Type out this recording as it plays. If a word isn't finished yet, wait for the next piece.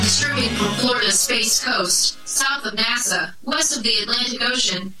dropping from Florida's Space Coast, south of NASA, west of the Atlantic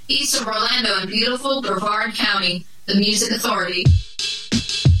Ocean, east of Orlando in beautiful Brevard County, the Music Authority.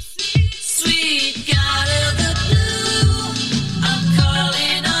 Sweet God of the blue, I'm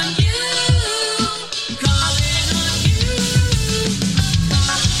calling on you, calling on you,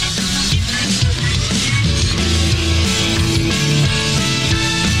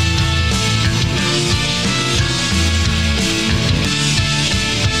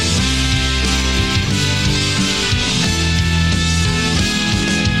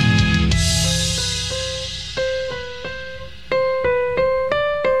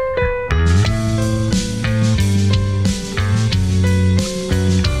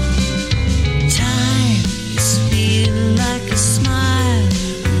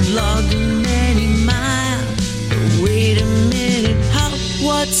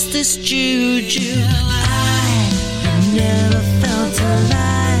 this juju. I never felt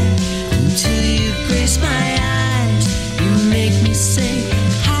alive until you graced my eyes. You make me sing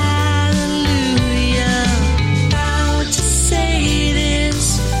hallelujah. Proud to say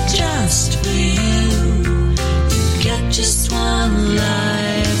this just for you. You got just one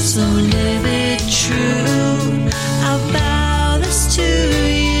life, so live it true. I'll bow this to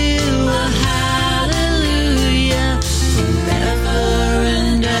you. Hallelujah, forever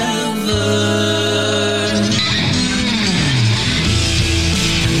and ever.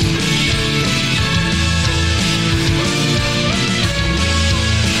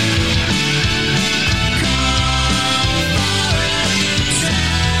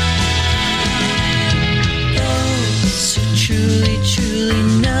 Those who truly, truly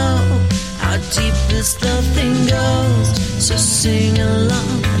know how deep this love thing goes, so sing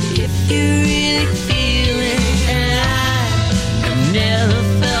along if you really feel it. And I've never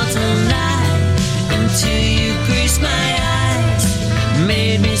felt alive until you graced my eyes,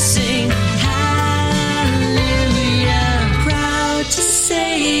 made me sing hallelujah. Proud to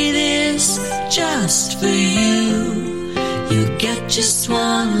say this just for you. You get just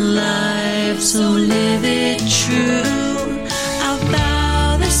one life, so live it true. I'll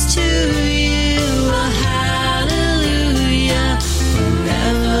bow this to you. Hallelujah,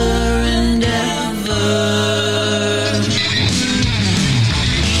 forever and ever.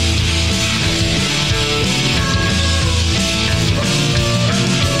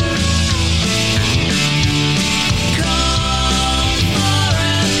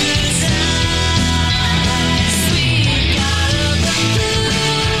 Sweet God of the blue,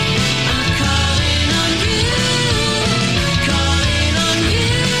 I'm calling on you.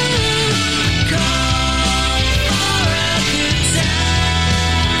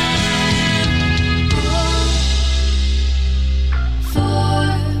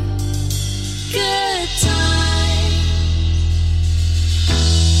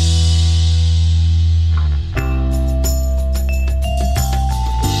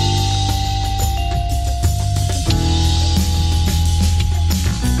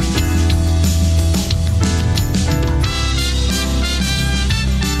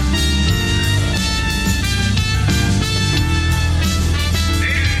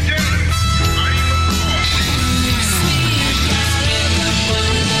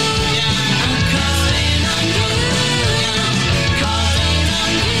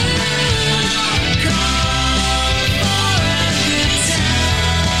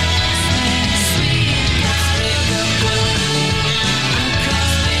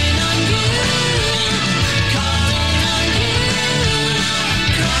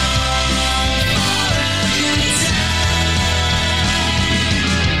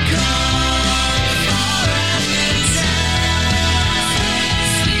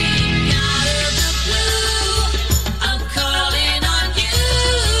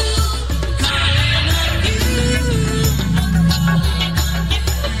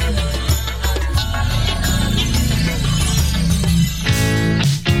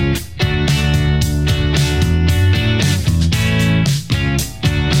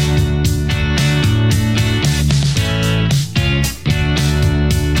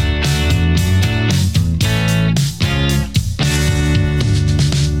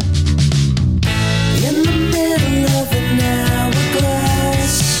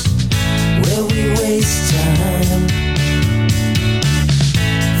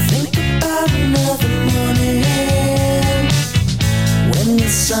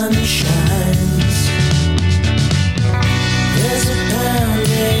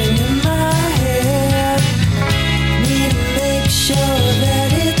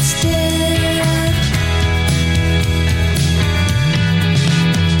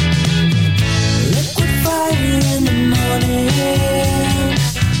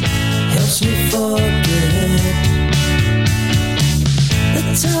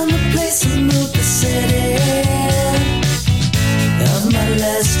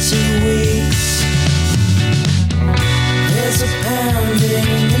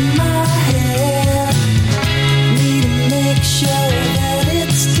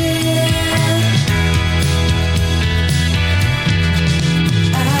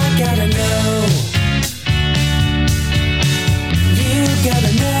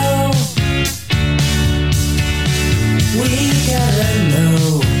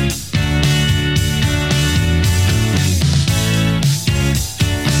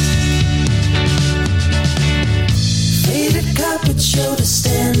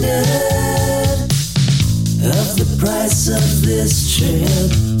 reminded of the price of this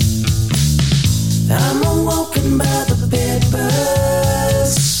trip. I'm awoken by the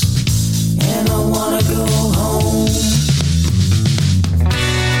papers, and I wanna go home.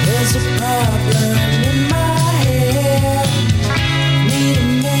 There's a problem in my head, need to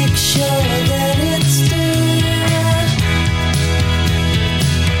make sure that it's dead.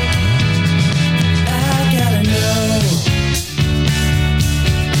 I gotta know,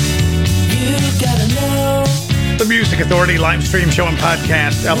 you gotta know. The Music Authority live stream show and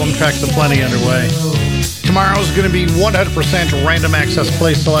podcast, album tracks aplenty underway. Tomorrow's going to be 100% random access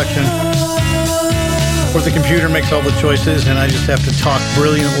play selection, where the computer makes all the choices and I just have to talk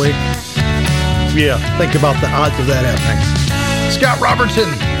brilliantly. Yeah, think about the odds of that happening. Scott Robertson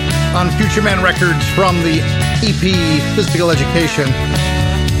on Future Man Records from the EP Physical Education,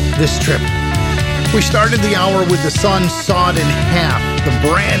 This Trip. We started the hour with The Sun Sawed in Half, the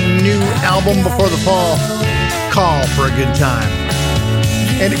brand new album before the fall, Call for a Good Time.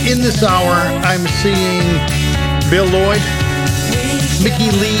 And in this hour, I'm seeing Bill Lloyd, Mickey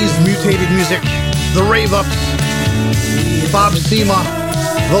Lee's Mutated Music, The Rave Ups, Bob Sema,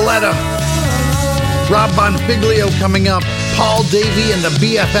 Valletta, Rob Bonfiglio coming up, Paul Davey and the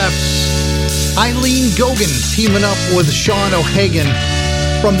BFFs, Eileen Gogan teaming up with Sean O'Hagan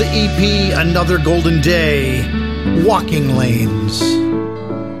from the EP Another Golden Day, Walking Lanes.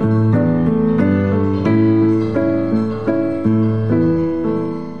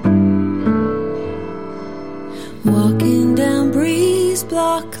 Walking down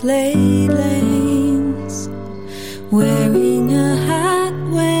breeze-blockade lanes, wearing a hat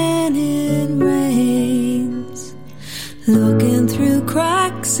when it rains, looking through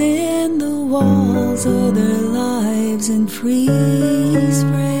cracks in the walls of their lives in freeze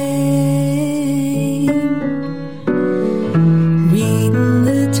frame, reading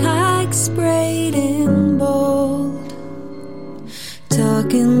the tag sprayed in bold,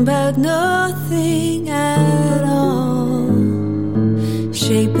 talking about nothing at all,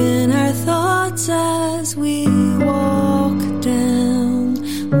 shaping our thoughts as we walk down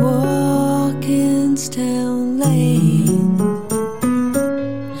Walkinstown Lane.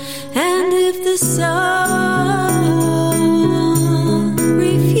 And if the sun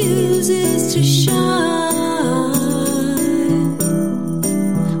refuses to shine,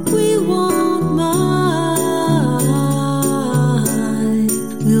 we won't mind,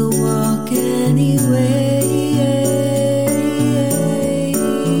 we'll walk anyway.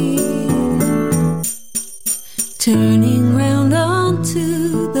 Turning round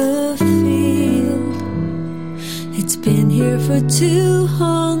onto the field, it's been here for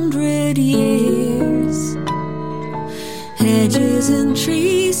 200 years. Hedges and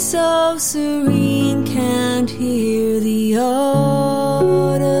trees so serene, can't hear the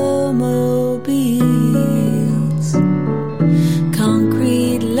automobiles.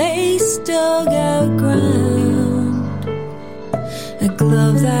 Concrete lace dugout ground, a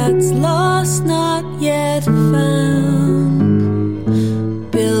glove that's lost, not yet found.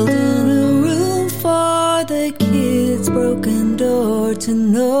 Building a room for the kids, broken door to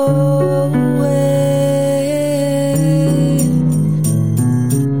nowhere.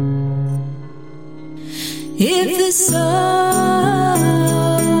 If the sun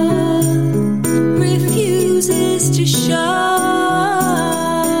refuses to shine,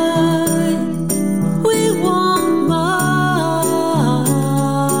 we won't mind,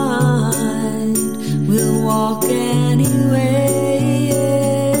 we'll walk anyway.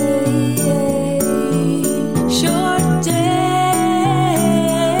 Short days,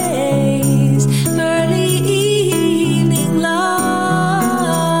 early evening light,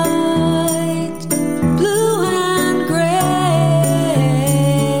 blue and gray,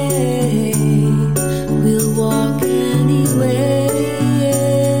 we'll walk anyway.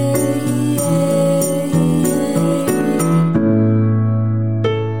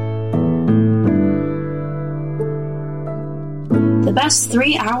 The best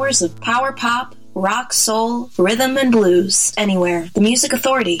 3 hours of power pop, rock, soul, rhythm, and blues anywhere. The Music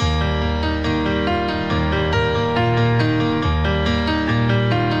Authority.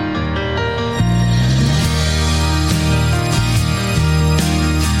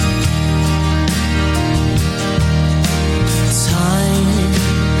 Time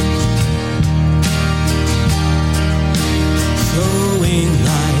flowing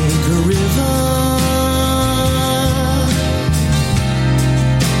like a river,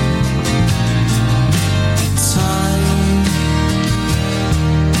 time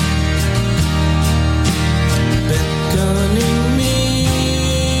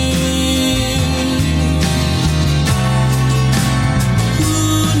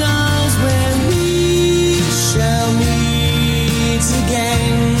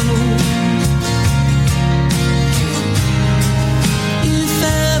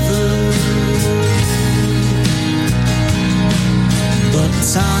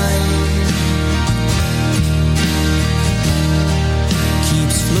time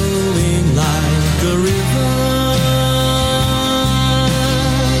keeps flowing like a river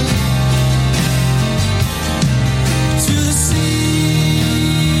to the sea.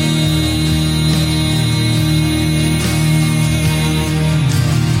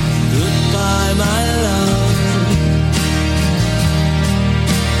 Goodbye, my love.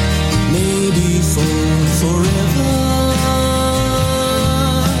 Maybe for forever.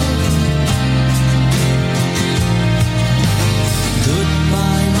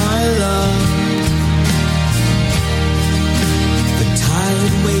 Goodbye, my love. The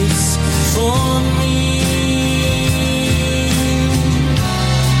tide waits for me.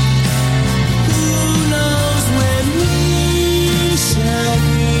 Who knows when we shall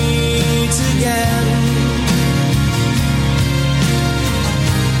meet again?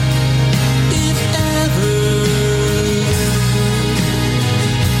 If ever,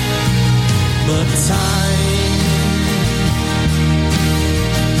 but time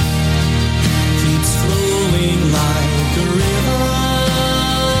keeps flowing like a river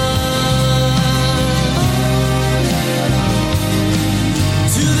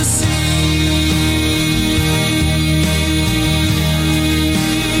to the sea,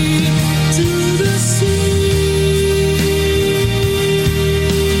 to the sea,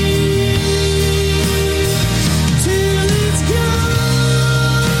 till it's gone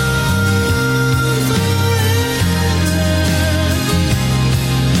forever,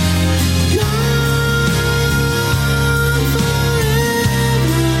 gone forever,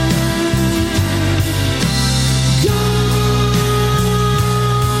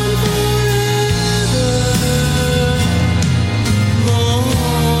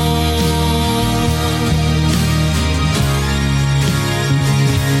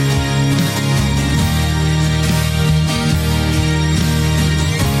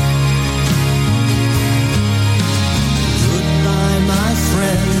 goodbye, my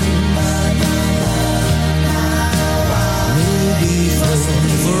friend. Maybe for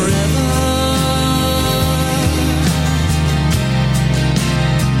forever.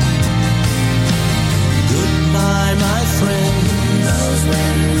 Goodbye, my friend. Knows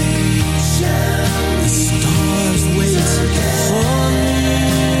when we shall meet. Stars wait for me.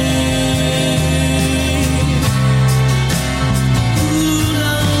 Who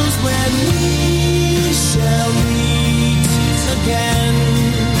knows when we shall meet again?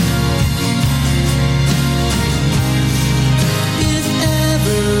 If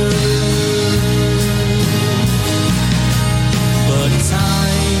ever, but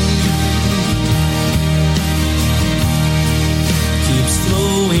time keeps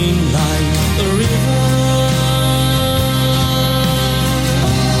flowing like a river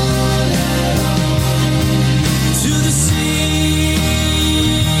to the sea,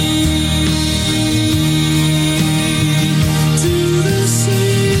 to the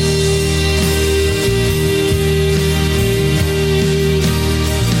sea,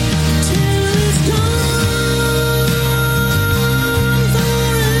 till it's gone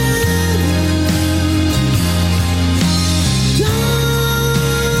forever, gone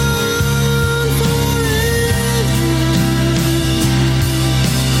forever,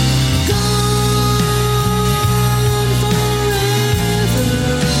 gone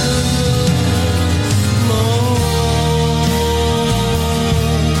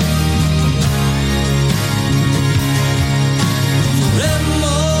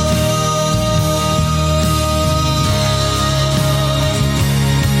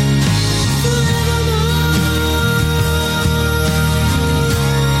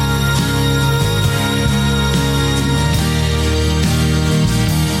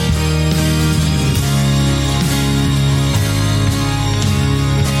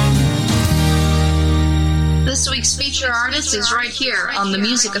This week's feature artist is right here on the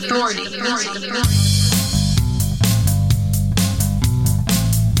Music Authority.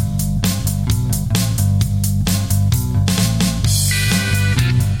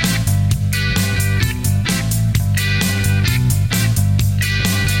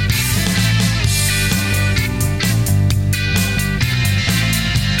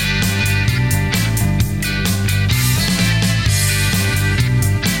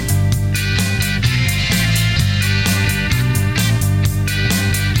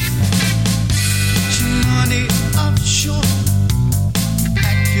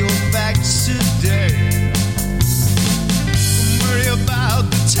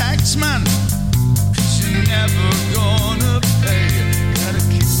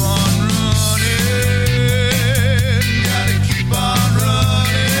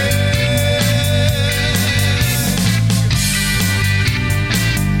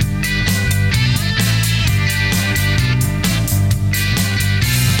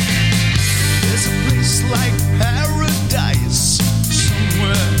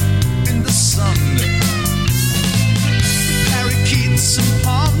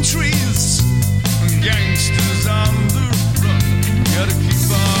 trees, gangsters on the run. Gotta keep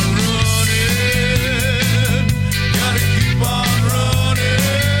on running. Gotta keep on running.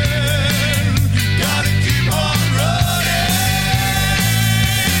 Gotta keep on running.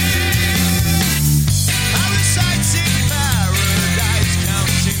 Parasites in paradise,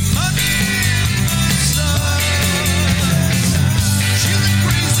 counting money in the sun. She's a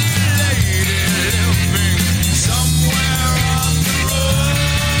crazy lady living somewhere on the road.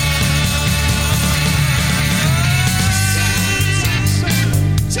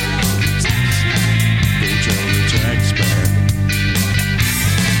 Joe Jack's bad.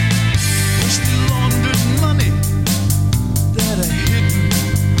 Where's the laundered money that I hidden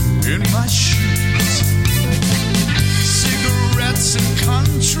in my shoes? Cigarettes and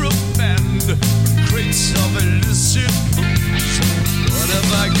contraband, crates of illicit booze. What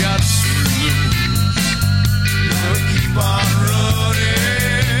have I got to lose? Gotta keep on running.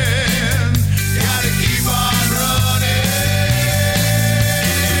 Gotta keep on running.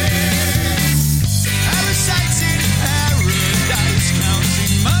 Parasites in paradise,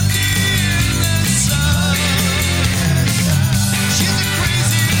 counting money in the sun. She's a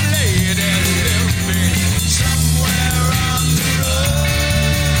crazy lady living somewhere on the road.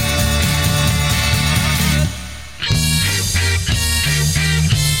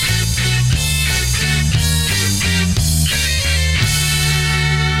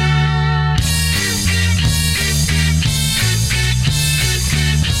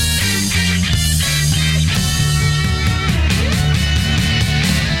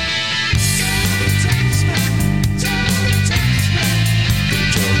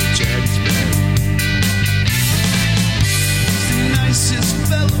 He's the nicest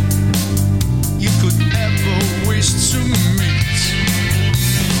fellow you could ever wish to meet.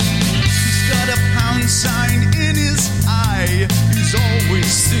 He's got a pound sign in his eye. He's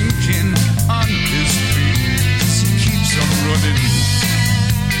always thinking on his feet. 'Cause he keeps on running.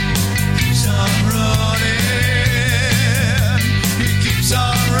 Keeps on running. He keeps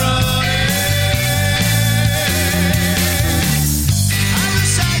on running.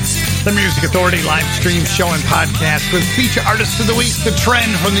 Parasites in The Music Authority live stream show and podcast with feature artist of the week, The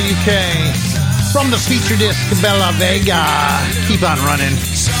Trend from the UK. From the feature disc Bella Vega, Keep On Running.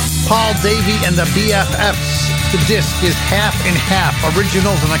 Paul Davey and the BFFs. The disc is half and half,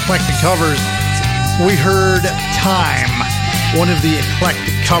 originals and eclectic covers. We heard Time, one of the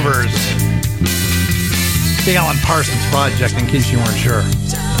eclectic covers. The Alan Parsons Project, in case you weren't sure.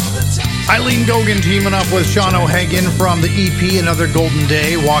 Eileen Gogan teaming up with Sean O'Hagan from the EP Another Golden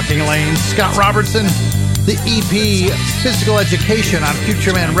Day, Walking Lanes. Scott Robertson, the EP Physical Education on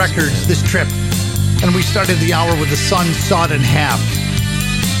Future Man Records, This Trip. And we started the hour with The Sun Sawed in Half.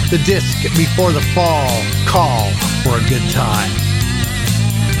 The disc Before the Fall, Call for a Good Time.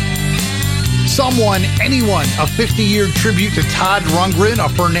 Someone, Anyone, a 50-year tribute to Todd Rundgren, a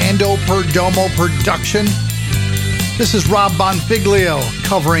Fernando Perdomo production. This is Rob Bonfiglio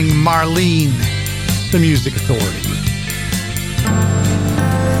covering Marlene, The Music Authority.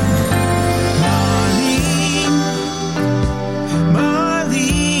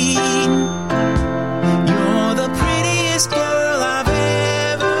 Marlene, you're the prettiest girl I've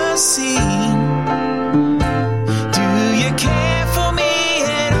ever seen. Do you care for me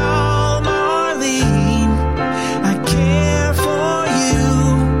at all, Marlene? I care for you,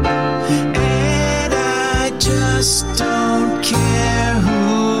 and I just don't care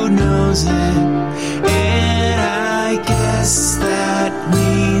who knows it. And I guess that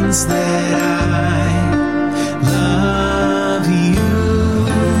means that I love you.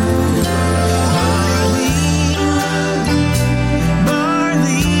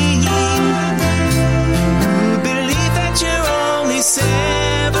 Marlene, who believe that you're only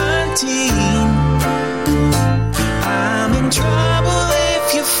 17? I'm in trouble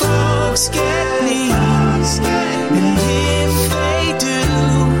if your folks get me, and if they do,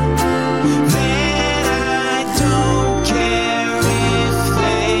 then I don't care if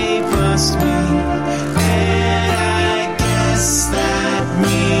they bust me. And I guess that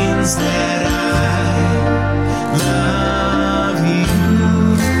means that I love you.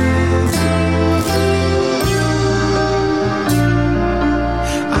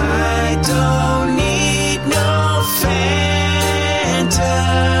 I don't need no fantasies,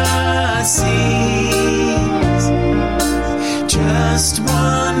 just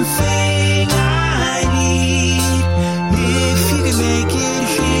one thing I need. If you could make it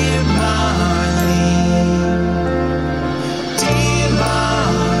here, Marlene, dear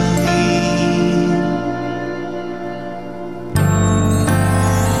Marlene.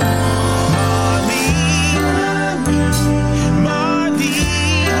 Marlene,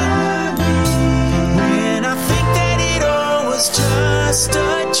 Marlene,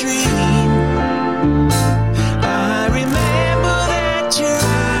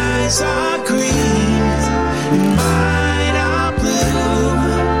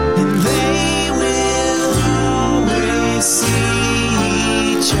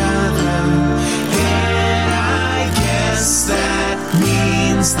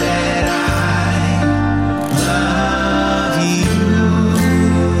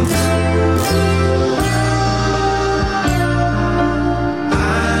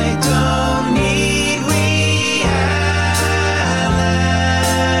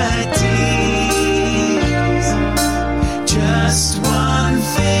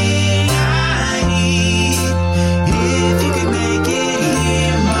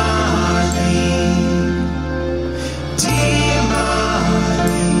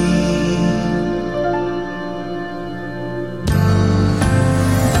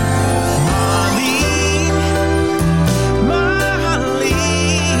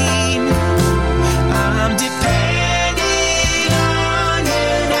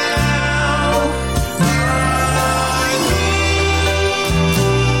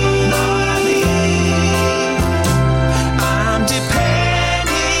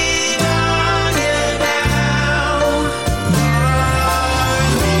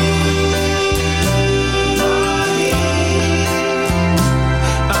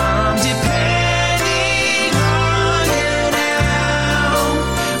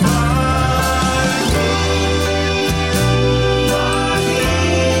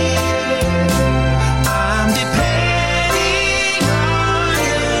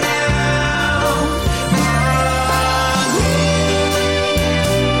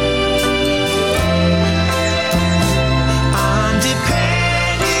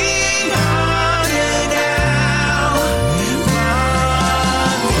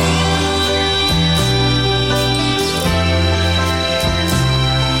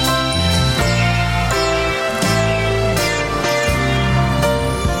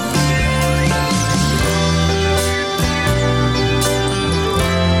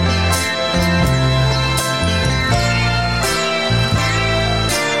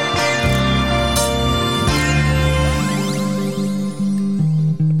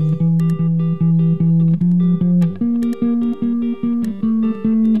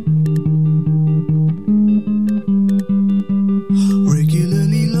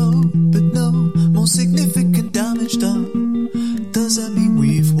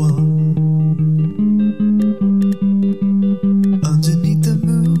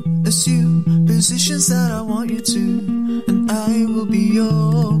 pursue positions that I want you to, and I will be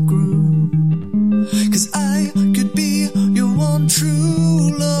your groom. 'Cause I could be your one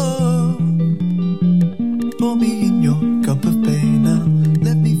true love. Pour me in your cup of pain now,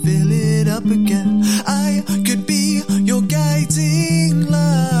 let me fill it up again. I could be your guiding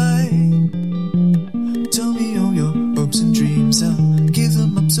light. Tell me all your hopes and dreams, I'll give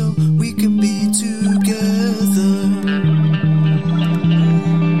them up so we can be together.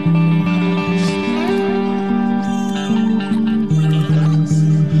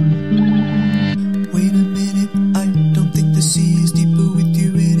 Wait a minute, I don't think the sea is deeper with you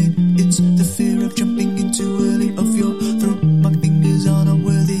in it. It's the fear of jumping in too early of your throat. My fingers are not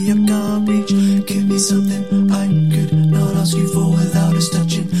worthy, I can't reach. Give me something I could not ask you for without us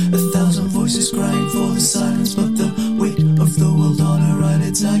touching. 1,000 voices crying for the silence, but the weight of the world on her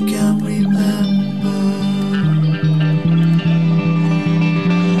eyelids I can't remember.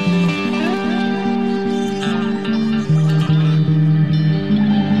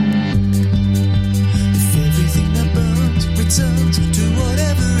 If everything that burns returns to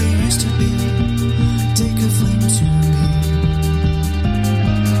whatever it used to be, take a flame to me.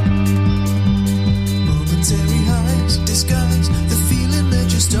 Momentary highs disguise the feeling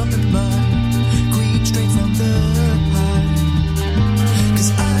they're just up and by. Queen straight from the high.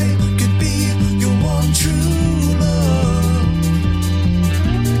 'Cause I could be your one true love.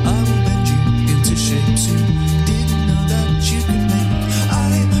 I will bend you into shapes you didn't know that you could make.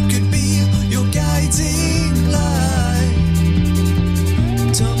 I could be your guiding light.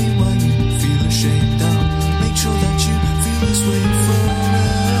 Tell me why you feel ashamed. I'll make sure that you feel this way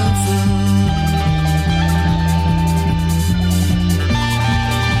forever.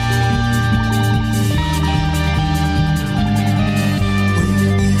 Wait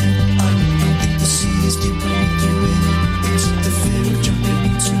a minute, I don't think the sea is deeper with you in it. It's the fear of jumping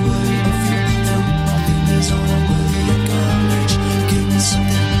into early of you. Throw my fingers on a worthy I can't reach. Give me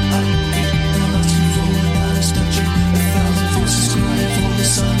something I could not ask you for without us touching. 1,000 voices crying for the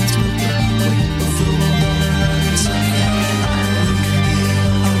silence, but the weight of the world on our eyelids I can't. Look at me,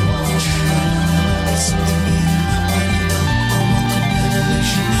 I watch. I know there's something in you. I know I welcome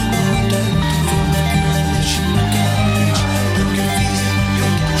revelation. Oh, I'm looking for regulation. I can't reach. Don't confuse it.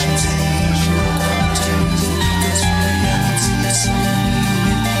 You're agitation. You're contagious. 'Cause reality is something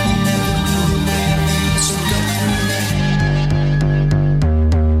new. I'll never know the way I feel, so go through me.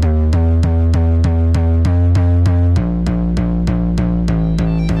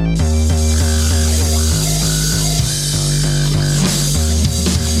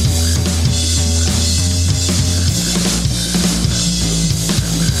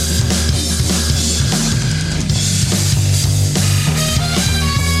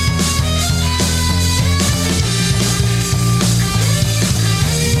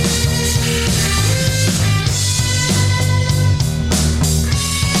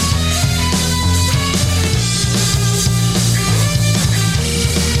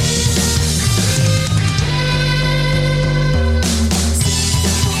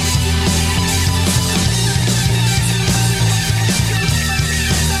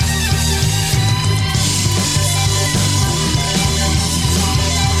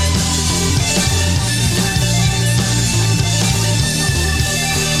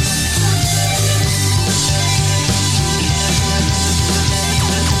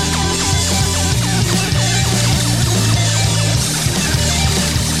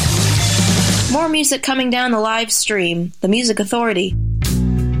 More music coming down the live stream. The Music Authority.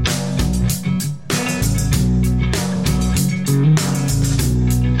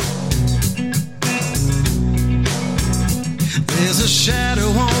 There's a shadow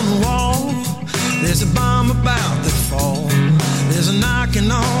on the wall. There's a bomb about to fall. There's a knocking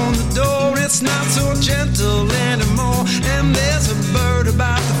on the door. It's not so gentle anymore. And there's a bird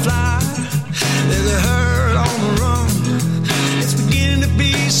about to fly. There's a herd on the run. It's beginning to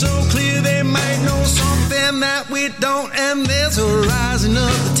be so clear they might know something that we don't. And there's a rising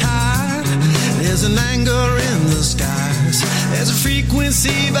of the tide. There's an anger in the skies. There's a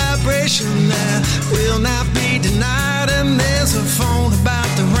frequency vibration that will not be denied. And there's a phone about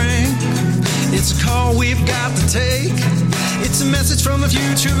to ring. It's a call we've got to take. It's a message from the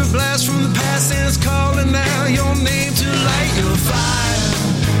future, a blast from the past, and it's calling out your name to light your fire,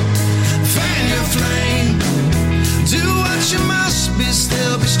 fan your flame. Do what you must, be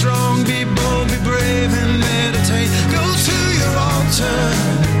still, be strong, be bold, be brave, and meditate. Go to your altar,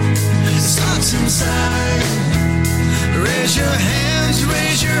 it starts inside. Raise your hands,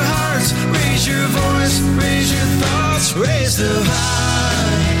 raise your hearts, raise your voice, raise your thoughts, raise the vibe.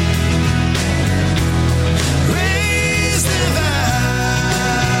 Raise the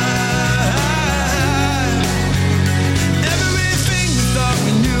vibe.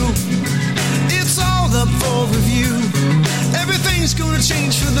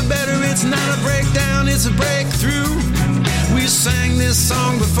 this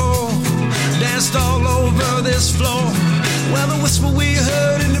song before, danced all over this floor. Well, the whisper we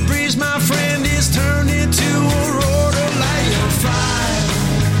heard in the breeze, my friend, is turned into a roar. To light your fire,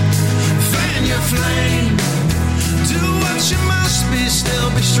 fan your flame. Do what you must be, still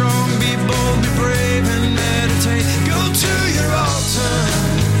be strong, be bold, be brave, and meditate. Go to your altar,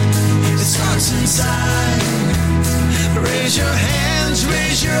 it starts inside. Raise your hands,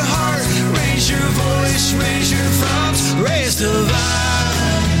 raise your heart, raise your voice, raise your thoughts, raise the vibe.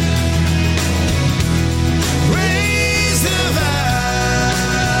 Raise the vibe.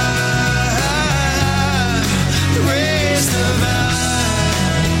 Raise the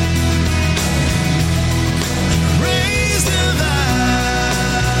vibe. Raise the vibe.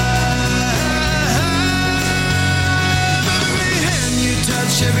 Every hand you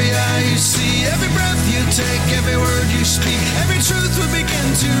touch, every eye you see, every breath you take, every word you speak, every truth will begin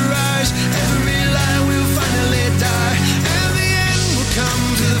to rise, every lie will finally die, and the end will come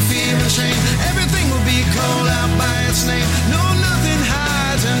to the fear and shame. Everything will be called out by its name. No, nothing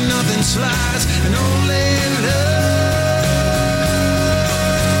hides and nothing slides, and only love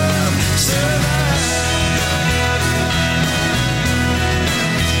survives.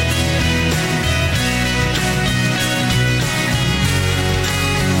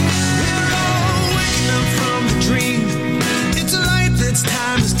 We're all waking up from the dream. It's a light that's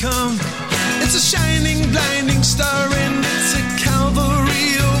time has come. It's a shining, blinding star, and it's a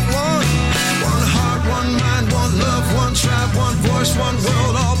Calvary of one. One heart, one mind, one love, one tribe, one voice, one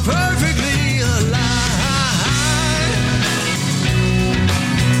world, all perfectly alive.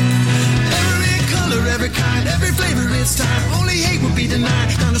 Every color, every kind, every flavor, it's time. Only hate will be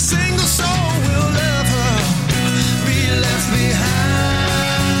denied. Not a single soul will ever be left behind.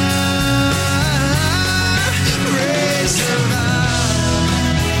 Raise the vibe.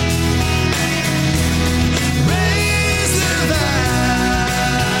 Raise the vibe.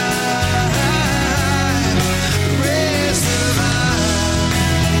 Raise the vibe.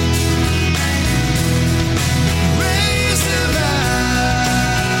 Raise the vibe.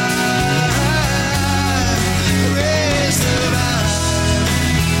 Raise the vibe.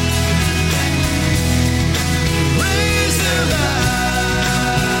 Raise the vibe.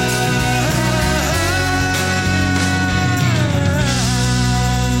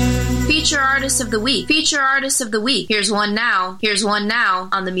 Feature Artist of the Week. Feature Artist of the Week. Here's one now. Here's one now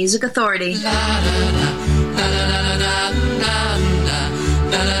on the Music Authority.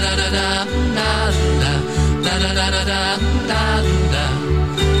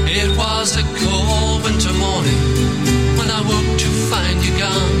 It was a cold winter morning when I woke to find you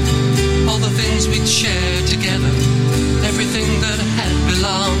gone. All the things we'd shared together, everything that had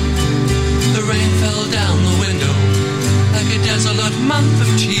belonged. The rain fell down the window like a desolate month of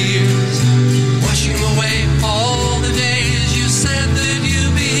tears, washing away all the days you said that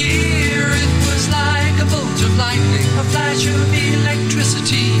you'd be here. It was like a bolt of lightning, a flash of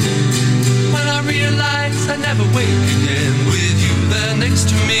electricity, when I realized I'd never wake again with you there next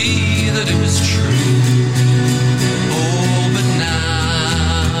to me, that it was true. Oh, but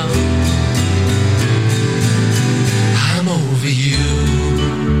now I'm over you.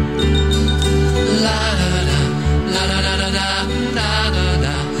 La da da, la da da da da, da da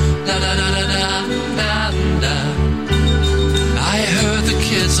da, la da da da da, da da. I heard the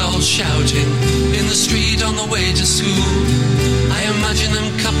kids all shouting in the street on the way to school. I imagine them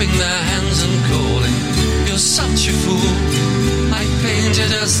cupping their hands and calling, "You're such a fool." I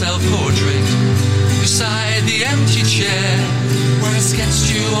painted a self-portrait beside the empty chair where I sketched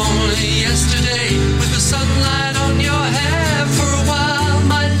you only yesterday with the sunlight on your hair. For a while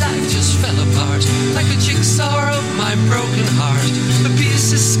my life just fell apart like a jigsaw of my broken heart. The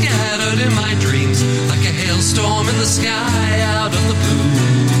pieces scattered in my dreams like a hailstorm in the sky out of the blue.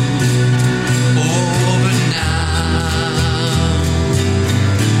 Oh, but now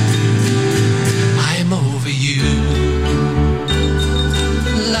I'm over you.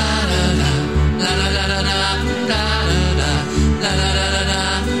 La da da, la da da da da, da da da, la da da da da,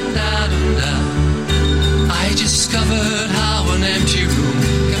 da da. I discovered how an empty room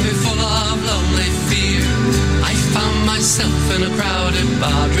can be full of lonely fear. I found myself in a crowded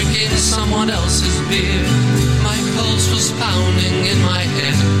bar drinking someone else's beer. My pulse was pounding in my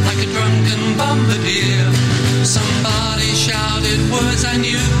head like a drunken bombardier. Somebody shouted words I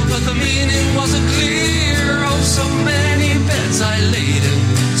knew, but the meaning wasn't clear. Oh, so many beds I laid in,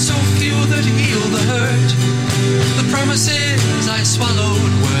 so few that heal the hurt. The promises I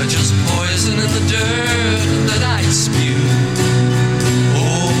swallowed were just poison in the dirt that I spewed.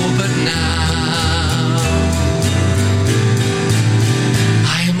 Oh, but now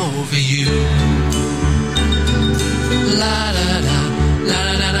I'm over you. La da da,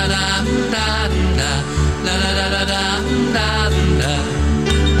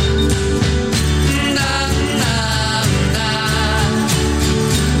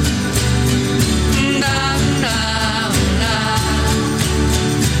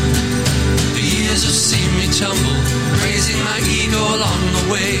 tumble, raising my ego along the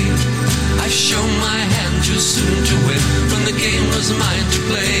way. I've shown my hand too soon to win when the game was mine to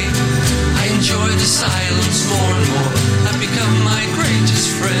play. I enjoy the silence more and more. I've become my greatest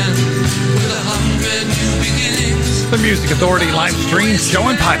friend with 100 new beginnings. The Music Authority live stream show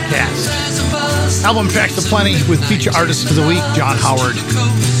and podcast. Album tracks aplenty with feature artist of the week, John Howard.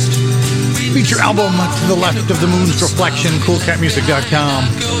 Feature album To the Left of the Moon's Reflection, coolcatmusic.com.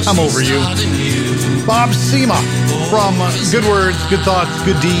 I'm Over You. Bob Seema from Good Words, Good Thoughts,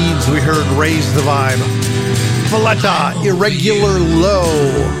 Good Deeds. We heard Raise the Vibe. Valletta, Irregular Low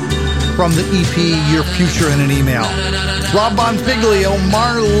from the EP Your Future in an Email. Rob Bonfiglio,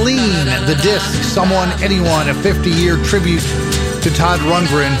 Marlene, the disc Someone Anyone, a 50-year tribute to Todd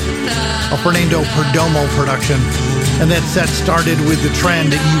Rundgren, a Fernando Perdomo production. And that set started with The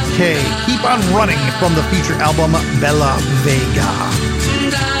Trend UK. Keep on Running from the feature album Bella Vega.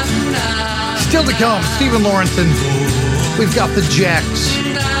 Still to come, Stephen Lawrenson. We've got the Jacks.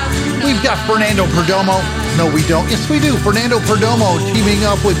 We've got Fernando Perdomo. No, we don't. Yes, we do. Fernando Perdomo teaming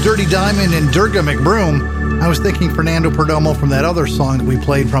up with Dirty Diamond and Durga McBroom. I was thinking Fernando Perdomo from that other song that we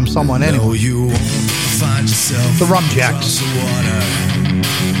played from Someone Anyway. No, you won't find yourself The Rum Jacks. across the water.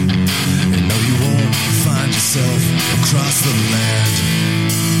 And no, you won't find yourself across the land.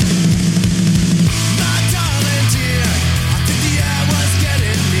 My darling dear, I think the hour's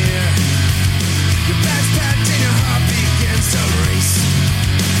getting near. Your bag's packed and your heart begins to race.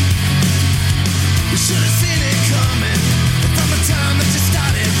 You should have seen it coming from the time that you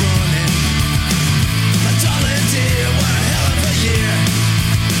started running. My darling dear, what a hell of a year.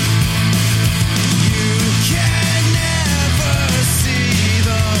 You can never see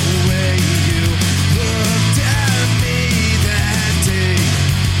the way you looked at me that day.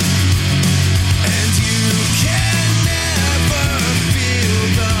 And you can never feel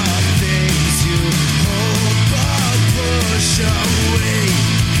the things you hold but push away.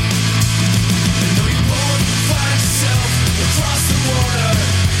 And no, you won't find yourself across the water.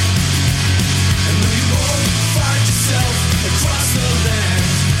 And no, you won't find yourself across the land.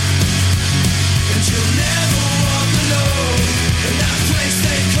 And you'll never walk alone in that place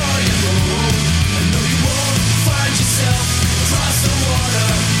they call your home. And no, you won't find yourself across the water.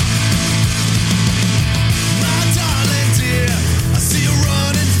 My darling dear, I see you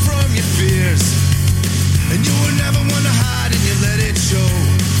running from your fears. And you were never one to hide and you let it show.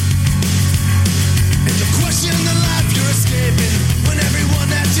 And you question the life you're escaping when everyone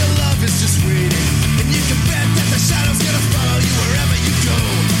that you love is just waiting. And you can bet that the shadow's gonna follow you wherever you go.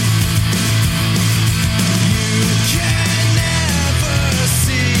 You can never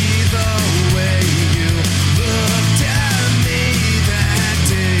see the way you looked at me that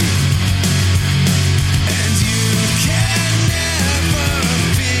day. And you can never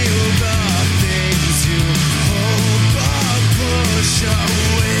feel the things you hold but push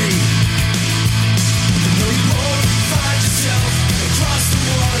away. No, you won't find yourself across the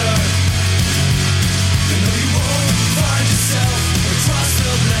water. No, you won't find yourself across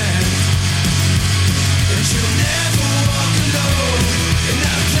the land. And you'll never walk alone in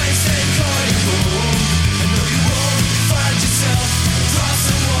that place they call your home. And no, you won't find yourself across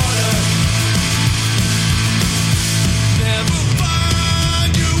the water. Never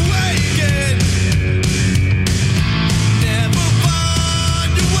find your way again. Never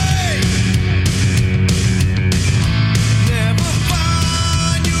find your way. Never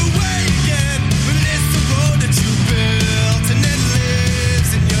find your way again. When it's the road that you built and it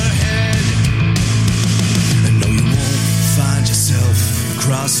lives in your head. And no, you won't find yourself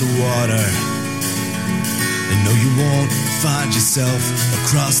across the water. And no, you won't find yourself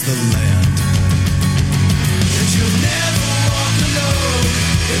across the land. And you'll never walk alone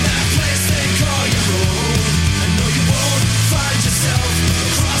in that place they call your home. And no, you won't find yourself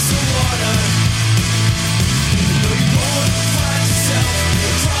across the water. And no, you won't find yourself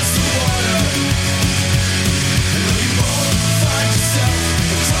across the water. And no, you won't find yourself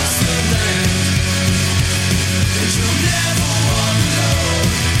across the land. And you'll never walk alone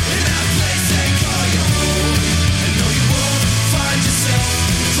in that place they call your home. And no, you won't find yourself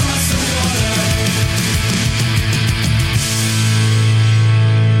across the water.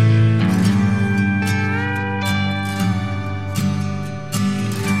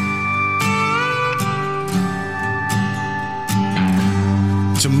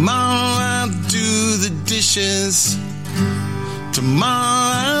 Tomorrow I'll do the dishes.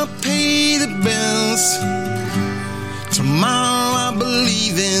 Tomorrow I'll pay the bills. Tomorrow I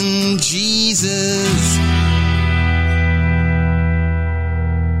believe in Jesus.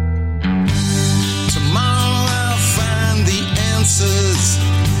 Tomorrow I'll find the answers.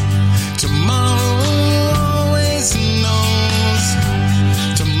 Tomorrow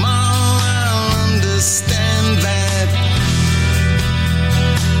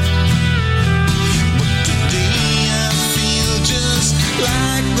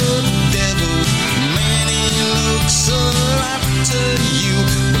like the devil. Man, he looks a lot to you,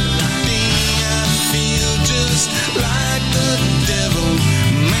 but I think I feel just like the devil.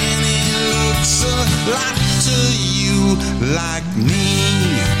 Man, he looks a lot to you like me.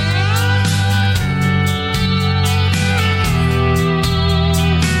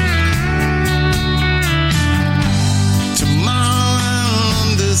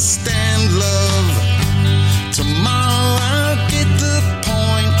 Understand love. Tomorrow I'll get the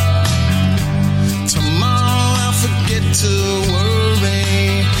point. Tomorrow I'll forget to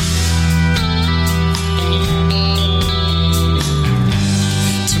worry.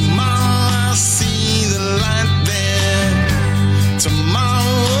 Tomorrow I'll see the light there.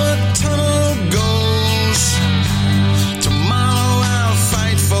 Tomorrow a tunnel goes. Tomorrow I'll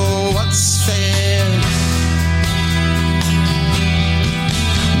fight for what's fair.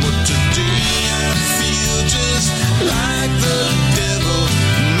 Just like the devil,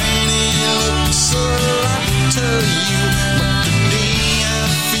 man, he looks a lot to you. But today I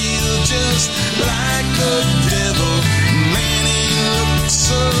feel just like the devil, man, he looks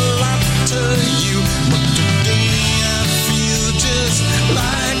a lot to you. But today I feel just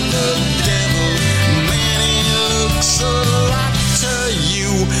like the devil, man, he looks a lot to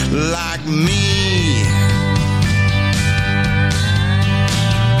you like me.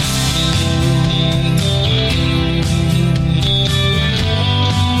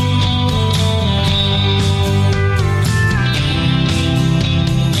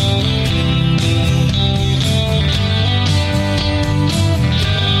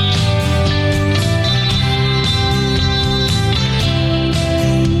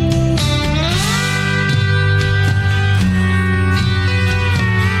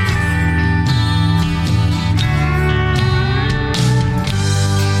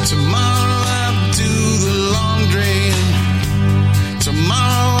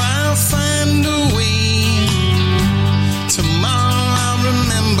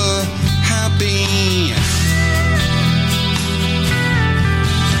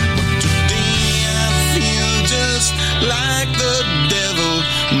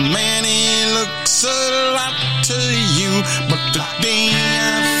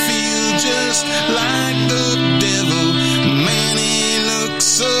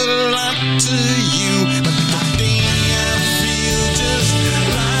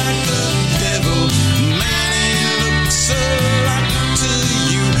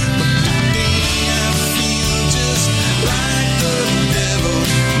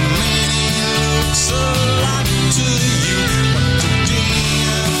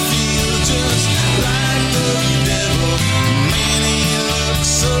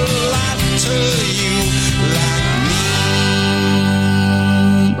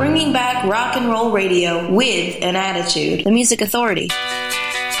 Rock and roll radio with an attitude. The Music Authority.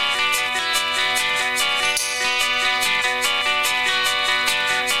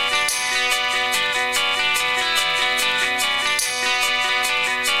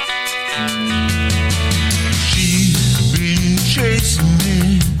 She's been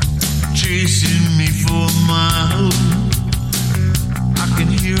chasing me for miles. I can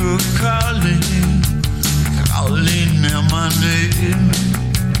hear her calling out my name.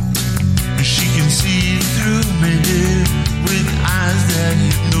 She can see through me with eyes that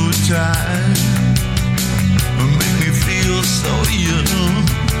hypnotize, make me feel so young,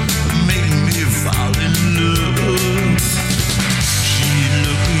 make me fall in love. She's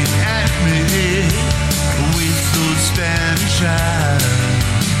looking at me with those Spanish eyes.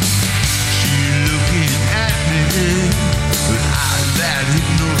 She's looking at me with eyes that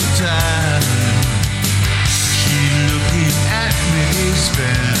hypnotize. She's looking at me,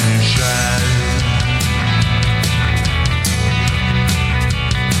 Spanish eyes.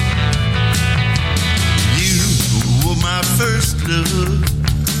 You were my first love,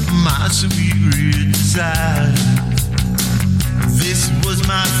 my sweet real desire. This was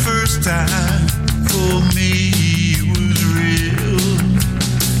my first time, for me it was real.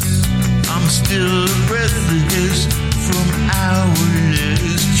 I'm still breathless from our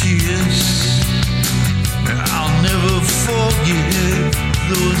last kiss. I'll never forget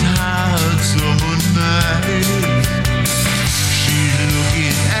those hot summer nights. She's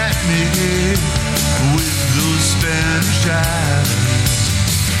looking at me with those Spanish eyes.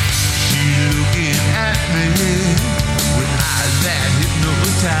 She's looking at me with eyes that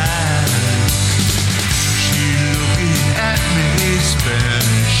hypnotize. She's looking at me,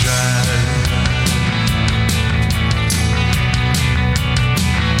 Spanish eyes.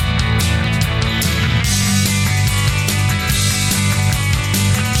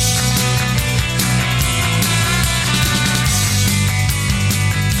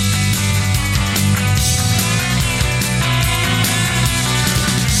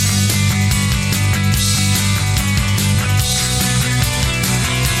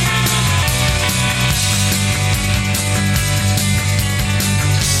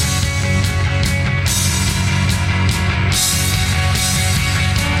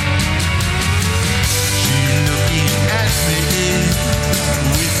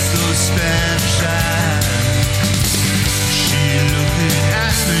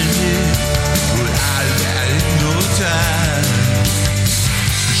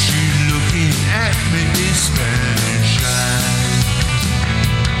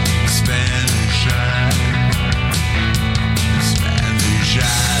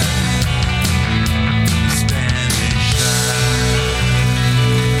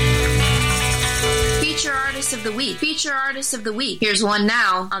 Feature Artist of the Week. Here's one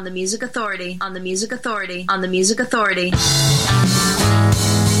now on the Music Authority, on the Music Authority, on the Music Authority.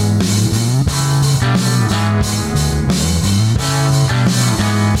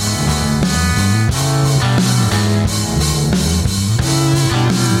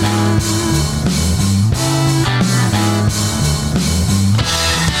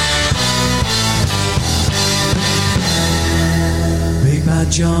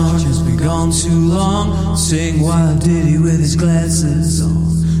 John has been gone too long. Sing Wild Ditty with his glasses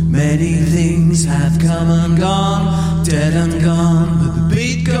on. Many things have come and gone, dead and gone, but the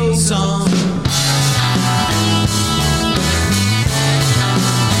beat goes on.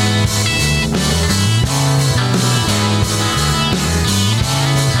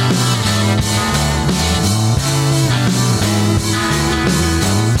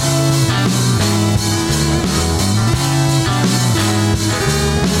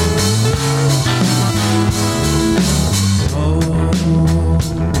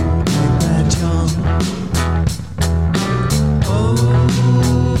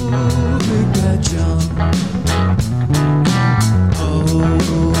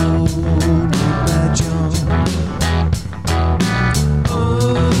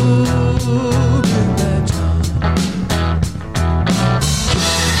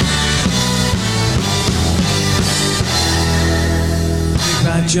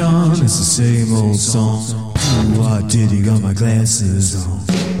 John, it's the same old song. Ooh, I did, he got my glasses on.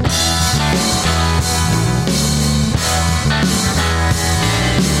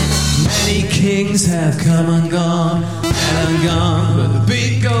 Many kings have come and gone, and gone, but the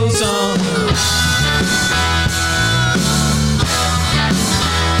beat goes on.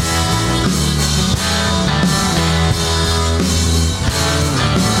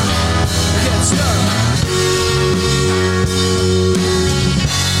 Get started.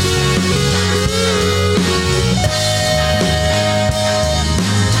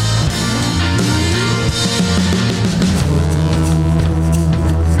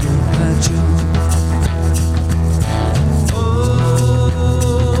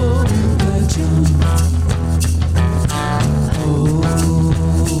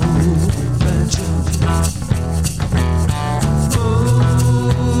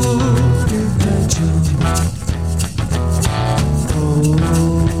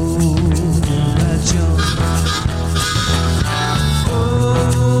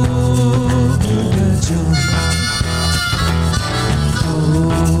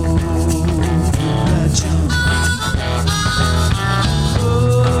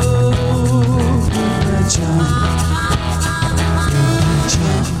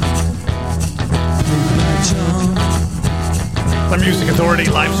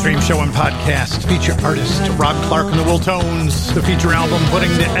 Live stream show and podcast. Feature artist Rob Clark and the Will Tones. The feature album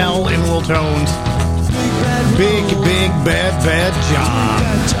putting the L in Will Tones. Big, big, bad, bad John.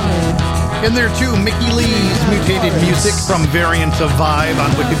 In there too, Mickey Lee's Mutated Music from Variants of Vibe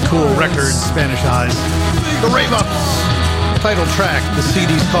on Wicked Cool Records, Spanish Eyes. The Rave Ups. Title track, the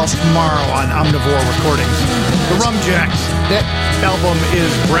CD's called Tomorrow on Omnivore Recordings. The Rumjacks, that album is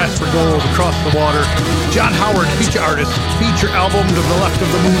Brass for Gold, Across the Water. John Howard, feature artist, feature album To the Left of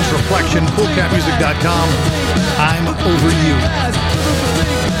the Moon's Reflection, coolcatmusic.com. I'm Over You.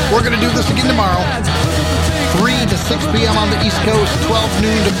 We're going to do this again tomorrow. 3 to 6 p.m. on the East Coast, 12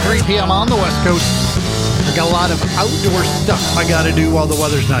 noon to 3 p.m. on the West Coast. I got a lot of outdoor stuff I got to do while the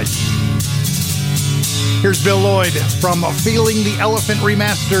weather's nice. Here's Bill Lloyd from Feeling the Elephant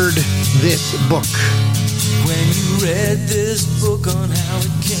Remastered, This Book. When you read this book on how it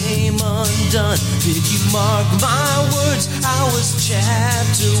came undone, did you mark my words? I was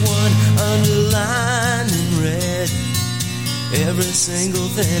chapter 1, underlined in red. Every single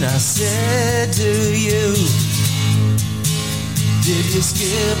thing I said to you. Did you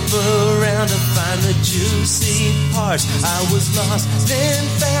skip around to find the juicy parts? I was lost, then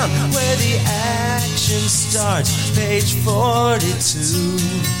found where the action starts. Page 42.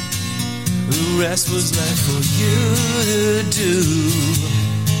 The rest was left for you to do.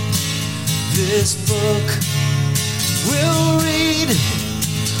 This book will read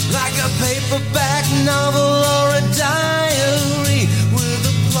like a paperback novel or a diary with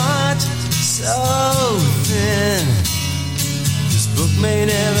a plot so thin. This book may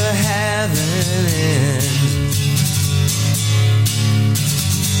never have an end.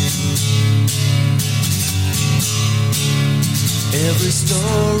 Every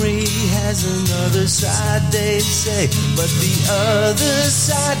story has another side, they say, but the other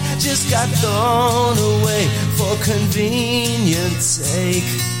side just got thrown away for convenience sake.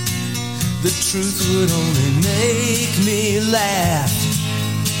 The truth would only make me laugh.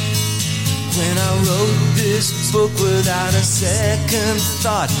 When I wrote this book without a second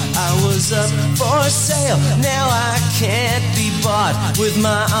thought, I was up for sale. Now I can't be bought with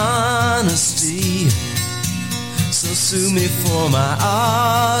my honesty. So sue me for my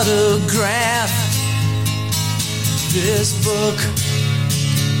autograph. This book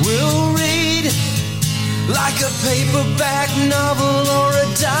will read like a paperback novel or a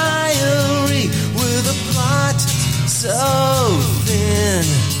diary with a plot so thin.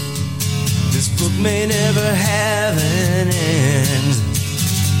 This book may never have an end.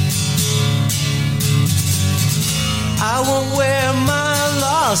 I won't wear my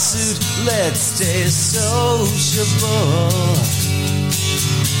lawsuit, let's stay sociable.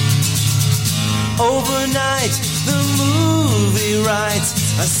 Overnight, the movie rights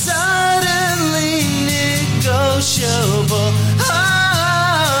are suddenly negotiable. Oh.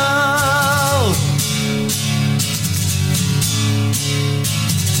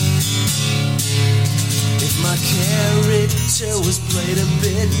 If my character was played a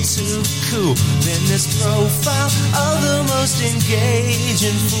bit too cool, then this profile of the most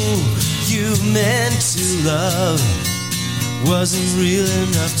engaging fool you meant to love wasn't real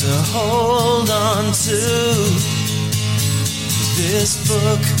enough to hold on to. This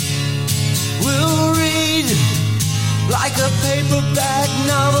book will read like a paperback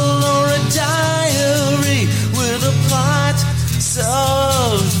novel or a diary with a plot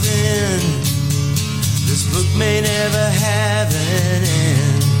so thin. This book may never have an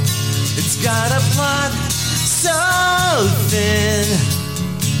end. It's got a plot so thin.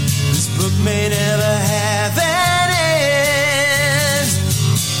 This book may never have an end.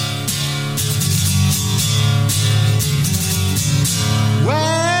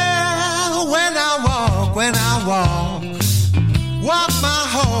 Well, when I walk my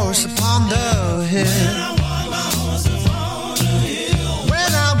horse upon the hill.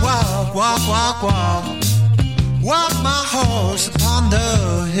 When I walk my horse upon the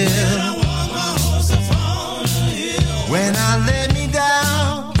hill. When I lay me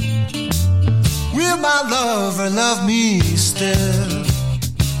down, will my lover love me still?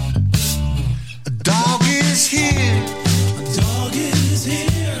 A dog is here. A dog is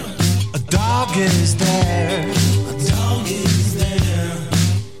here. A dog is there. A dog is there.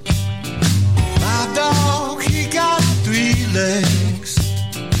 My dog, he got 3 legs,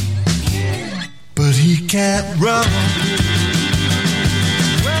 but he can't run.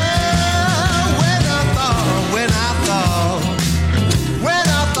 Well, when I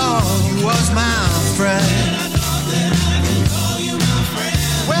thought you was my friend.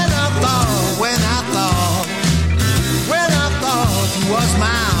 When I thought you was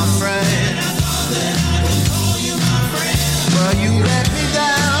my friend. But you let me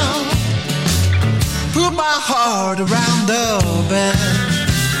down, put my heart around the bend.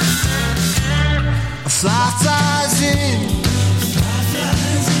 A fly flies in,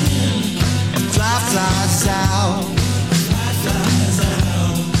 a fly flies out.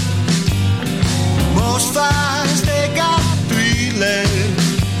 Most flies, they got 3 legs,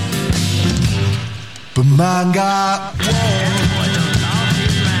 but mine got 1.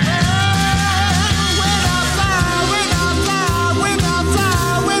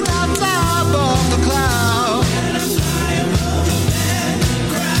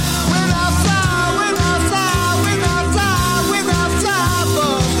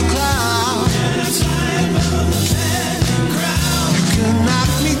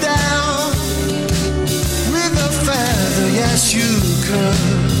 Yes, you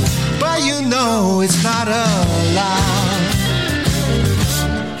could, but you know it's not allowed.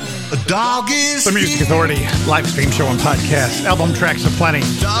 A dog is The Music Authority live stream show and podcast. Album tracks aplenty.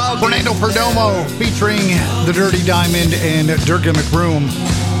 Fernando Perdomo featuring The Dirty Diamond and Durga McBroom.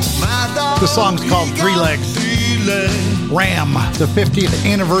 The song's called 3 Legs. Ram, the 50th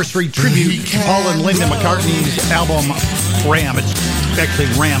anniversary tribute to Paul and Linda McCartney's album Ram. It's actually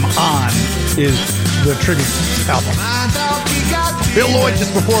Ram On is the tribute album. Bill Lloyd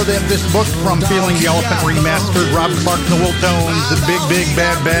just before that, this book from Feeling the Elephant Remastered, Rob Clark and the Wiltones, the Big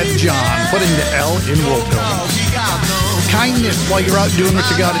Bad John, putting the L in Wiltones. Kindness while you're out doing what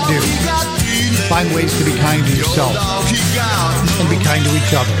you gotta do. Find ways to be kind to yourself and be kind to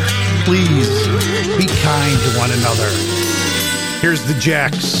each other. Please be kind to one another. Here's the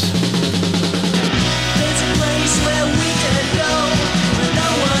Jacks. There's a place where we can go, where no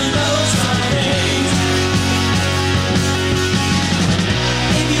one knows my name.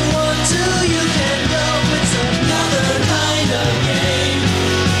 If you want to, you can go. It's another kind of game.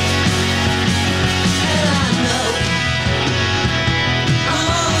 And I know I'm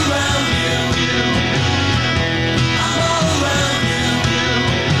all around you. I'm all around you.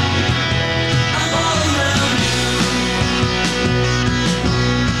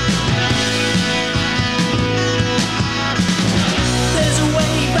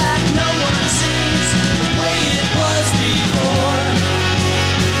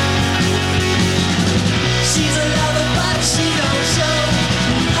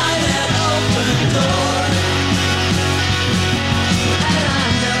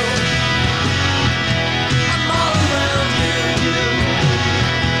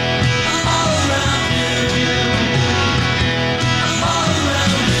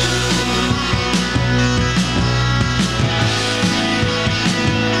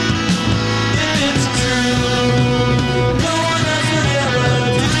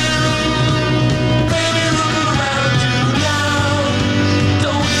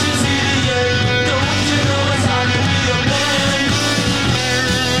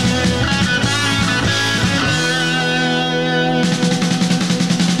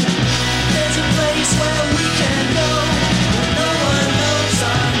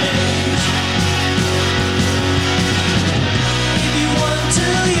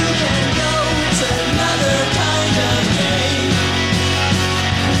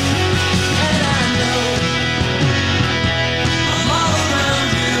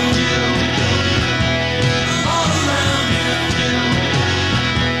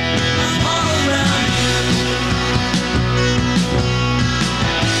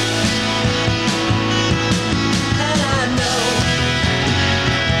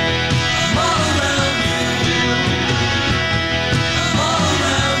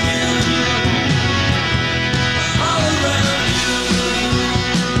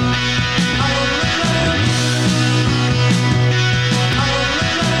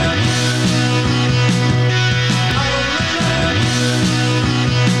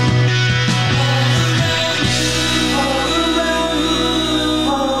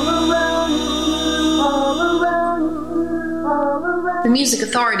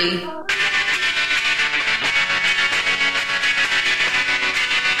 party.